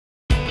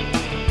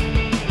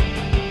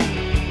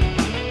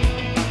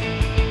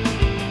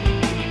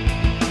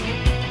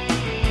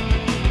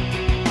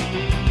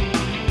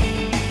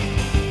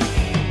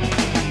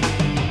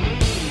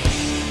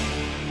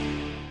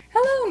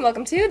and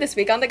welcome to This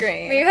Week on the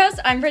Green. We're your hosts,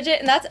 I'm Bridget,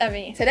 and that's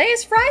Evie. Today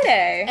is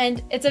Friday.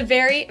 And it's a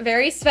very,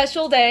 very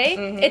special day.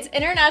 It's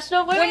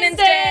International Women's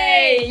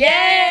Day!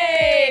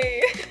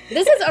 Yay!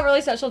 This is a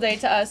really special day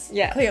to us.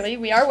 Yes. Clearly,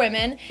 we are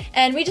women,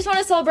 and we just want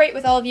to celebrate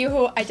with all of you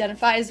who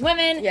identify as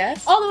women.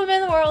 Yes. All the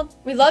women in the world.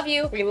 We love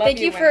you. We love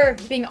Thank you women.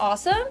 for being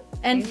awesome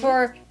and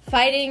for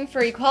fighting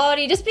for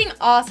equality, just being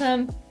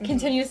awesome,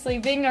 continuously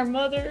being our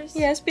mothers.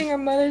 Yes, being our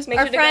mothers, make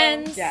Our sure to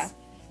friends. go. Yeah.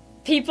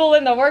 People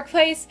in the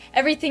workplace,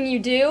 everything you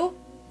do,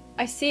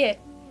 I see it,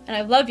 and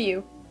I love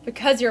you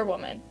because you're a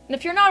woman. And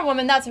if you're not a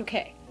woman, that's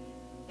okay.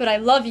 But I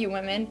love you,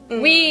 women.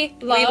 We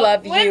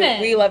love women.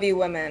 You. We love you,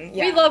 women.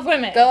 Yeah. We love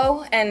women.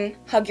 Go and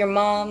hug your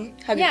mom,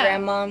 hug your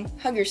grandmom,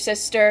 hug your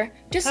sister.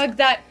 Just hug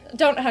that.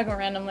 Don't hug a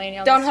random lady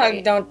on don't the hug.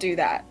 street. Don't do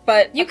that.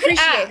 But You could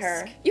appreciate ask.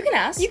 her. You can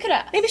ask. You could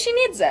ask. Maybe she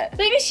needs it.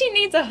 Maybe she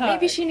needs a hug.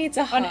 Maybe she needs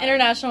a hug on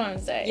International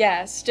Women's Day.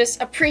 Yes,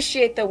 just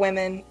appreciate the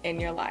women in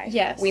your life.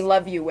 Yes. We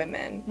love you,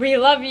 women. We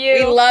love you.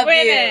 We love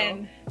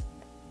women. you.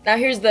 Now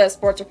here's the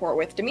sports report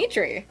with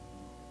Dimitri.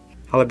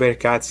 Hello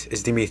Bearcats,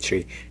 it's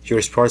Dimitri,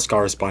 your sports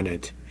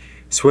correspondent.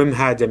 Swim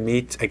had a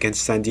meet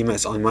against San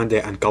Dimas on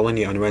Monday and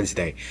Colony on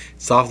Wednesday.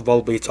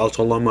 Softball beats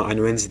Alto Loma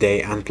on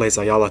Wednesday and plays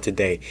Ayala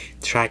today.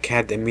 Track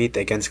had a meet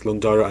against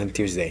Glendora on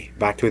Tuesday.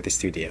 Back to the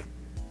studio.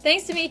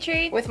 Thanks,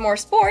 Dimitri. With more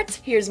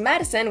sports, here's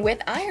Madison with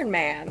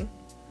Ironman.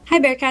 Hi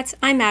Bearcats,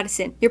 I'm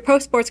Madison, your pro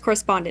sports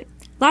correspondent.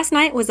 Last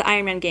night was the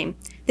Ironman game.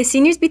 The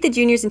seniors beat the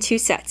juniors in 2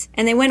 sets,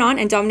 and they went on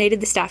and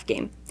dominated the staff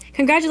game.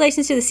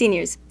 Congratulations to the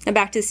seniors. Now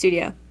back to the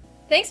studio.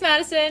 Thanks,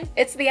 Madison.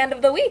 It's the end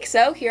of the week,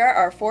 so here are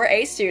our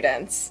 4A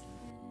students.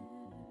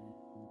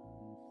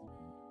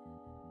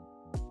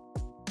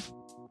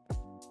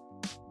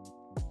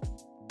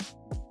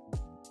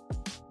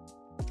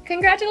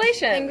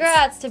 Congratulations!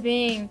 Congrats to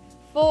being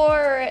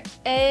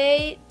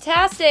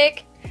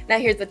 4A-tastic. Now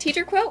here's the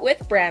teacher quote with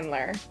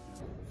Brandler.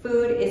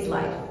 Food is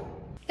life.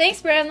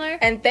 Thanks, Brandler.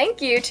 And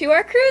thank you to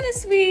our crew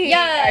this week.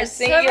 Yes, our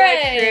singular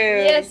hooray.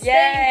 crew. Yes, Yay.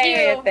 thank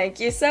you. Thank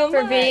you so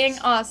For much. being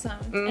awesome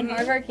and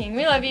hardworking.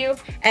 We love you.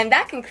 And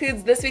that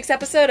concludes this week's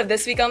episode of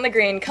This Week on the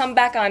Green. Come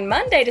back on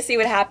Monday to see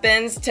what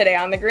happens today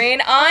on the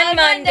Green on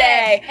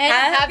Monday.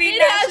 And Happy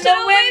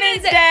National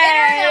Women's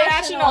Day!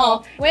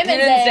 International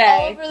Women's Day.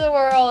 All over the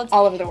world.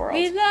 All over the world.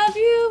 We love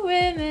you,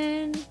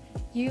 women.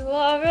 You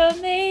are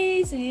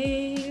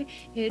amazing.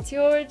 It's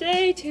your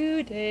day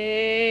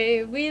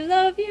today. We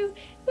love you